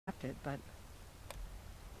it, but...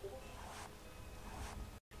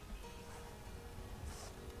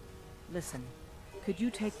 Listen, could you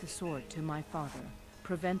take the sword to my father,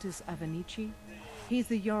 Proventus Avenici? He's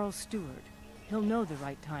the Jarl's steward. He'll know the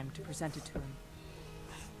right time to present it to him.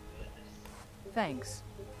 Thanks.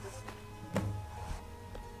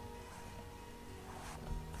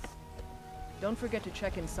 Don't forget to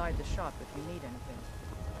check inside the shop if you need anything.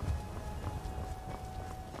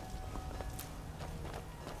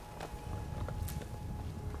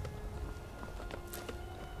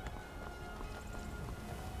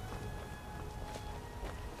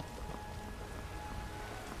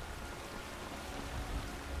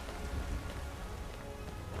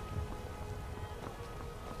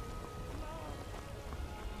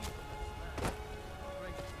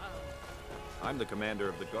 I'm the commander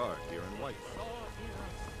of the guard here in White.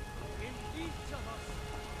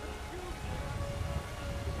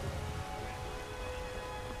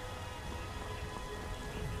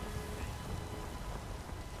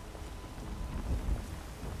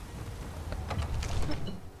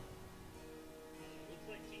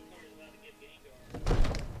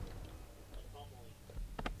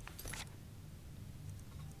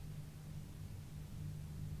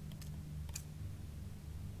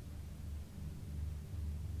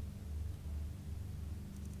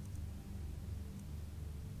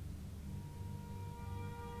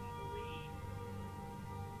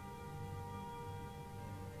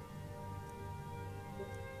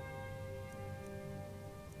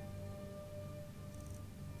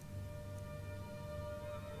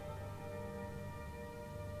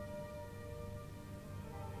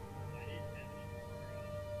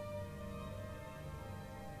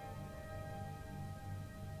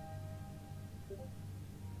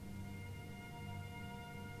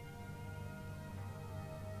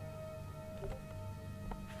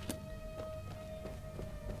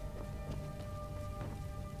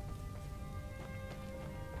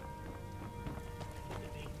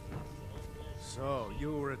 So,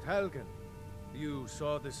 you were at Helgen. You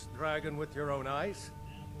saw this dragon with your own eyes?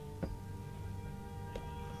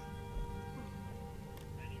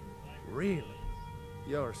 Really?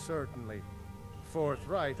 You're certainly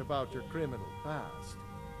forthright about your criminal past.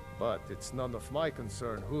 But it's none of my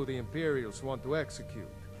concern who the Imperials want to execute,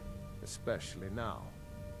 especially now.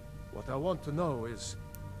 What I want to know is,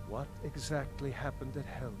 what exactly happened at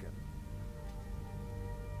Helgen?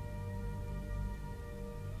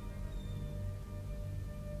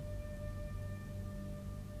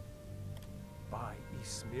 By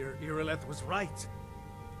Ysmir, Irileth was right.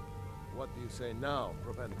 What do you say now,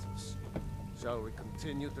 Proventus? Shall we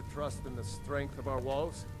continue to trust in the strength of our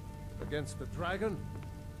walls against the dragon?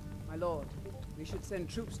 My lord, we should send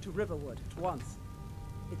troops to Riverwood at once.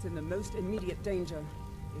 It's in the most immediate danger.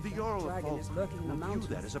 If The Jarl of dragon is lurking in the will view mountains.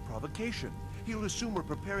 that as a provocation. He'll assume we're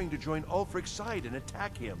preparing to join Ulfric's side and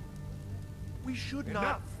attack him. We should not...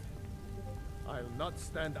 Enough! I'll not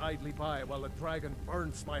stand idly by while a dragon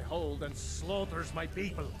burns my hold and slaughters my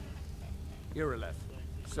people. Irileth,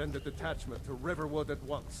 send a detachment to Riverwood at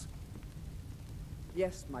once.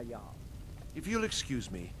 Yes, my Jarl. If you'll excuse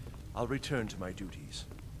me, I'll return to my duties.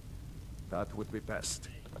 That would be best.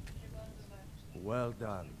 Well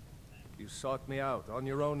done. You sought me out on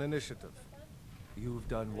your own initiative. You've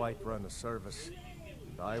done Whiterun a service,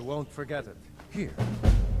 and I won't forget it. Here,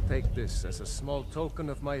 take this as a small token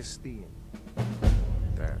of my esteem.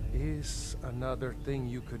 There is another thing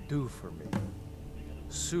you could do for me.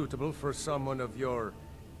 Suitable for someone of your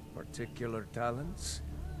particular talents,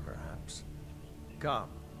 perhaps. Come,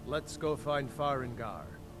 let's go find Farengar,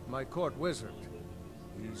 my court wizard.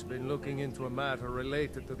 He's been looking into a matter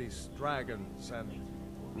related to these dragons and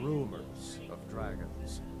rumors of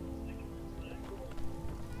dragons.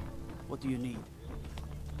 What do you need?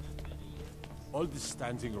 All this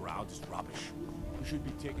standing around is rubbish. We should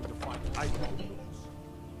be taken to fight items.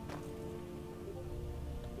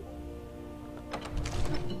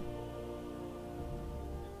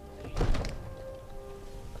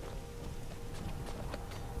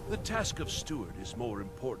 The task of steward is more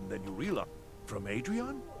important than you realize. From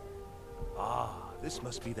Adrian? Ah, this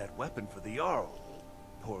must be that weapon for the Jarl.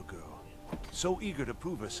 Poor girl. So eager to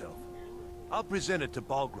prove herself. I'll present it to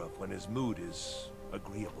Balgruuf when his mood is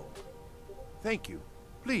agreeable. Thank you.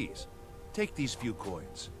 Please, take these few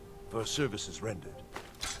coins for services rendered.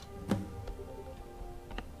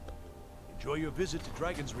 Enjoy your visit to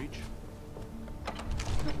Dragon's Reach.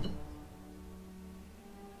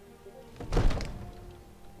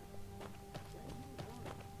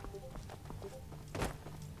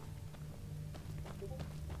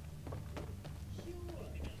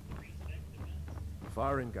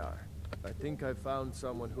 Farengar, I think I found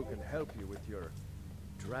someone who can help you with your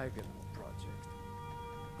dragon project.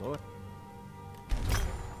 Go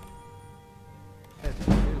ahead,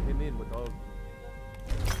 fill him in with all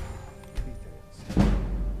details.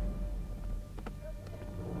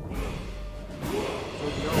 So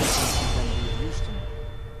the old can be of use to me.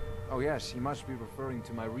 Oh yes, he must be referring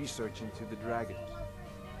to my research into the dragons.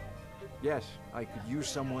 Yes, I could use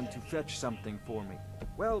someone to fetch something for me.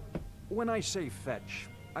 Well, when I say fetch,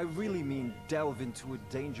 I really mean delve into a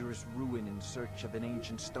dangerous ruin in search of an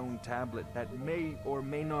ancient stone tablet that may or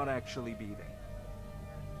may not actually be there.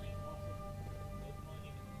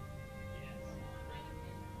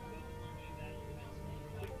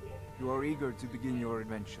 You are eager to begin your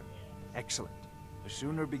adventure. Excellent. The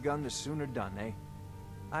sooner begun, the sooner done, eh?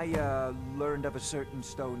 I, learned of a certain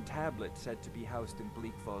stone tablet said to be housed in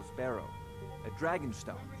Bleak Falls Barrow. A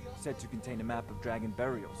dragonstone, said to contain a map of dragon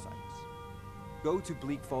burial sites. Go to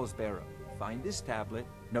Bleak Falls Barrow, find this tablet,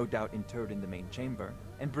 no doubt interred in the main chamber,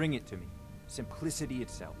 and bring it to me. Simplicity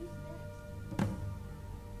itself.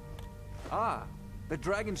 Ah, the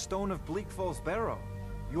dragonstone of Bleak Falls Barrow.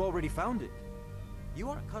 You already found it. You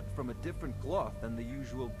are cut from a different cloth than the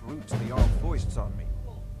usual brutes the Jarl foists on me.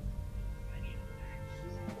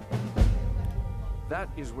 That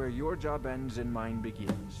is where your job ends and mine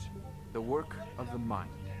begins. The work of the mind,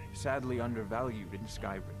 sadly undervalued in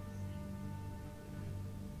Skyrim.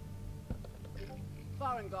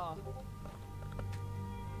 Farengar.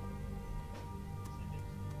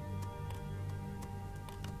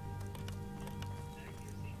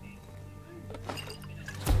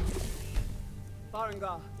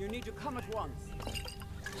 Farengar, you need to come at once.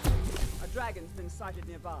 A dragon's been sighted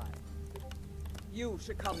nearby. You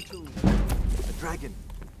should come too. A dragon?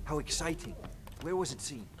 How exciting. Where was it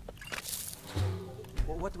seen?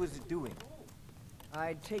 What was it doing?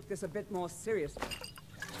 I'd take this a bit more seriously.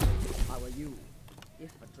 If I were you,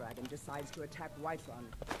 if a dragon decides to attack Whiterun,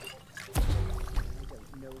 I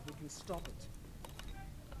don't know who can stop it.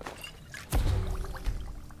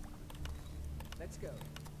 Let's go.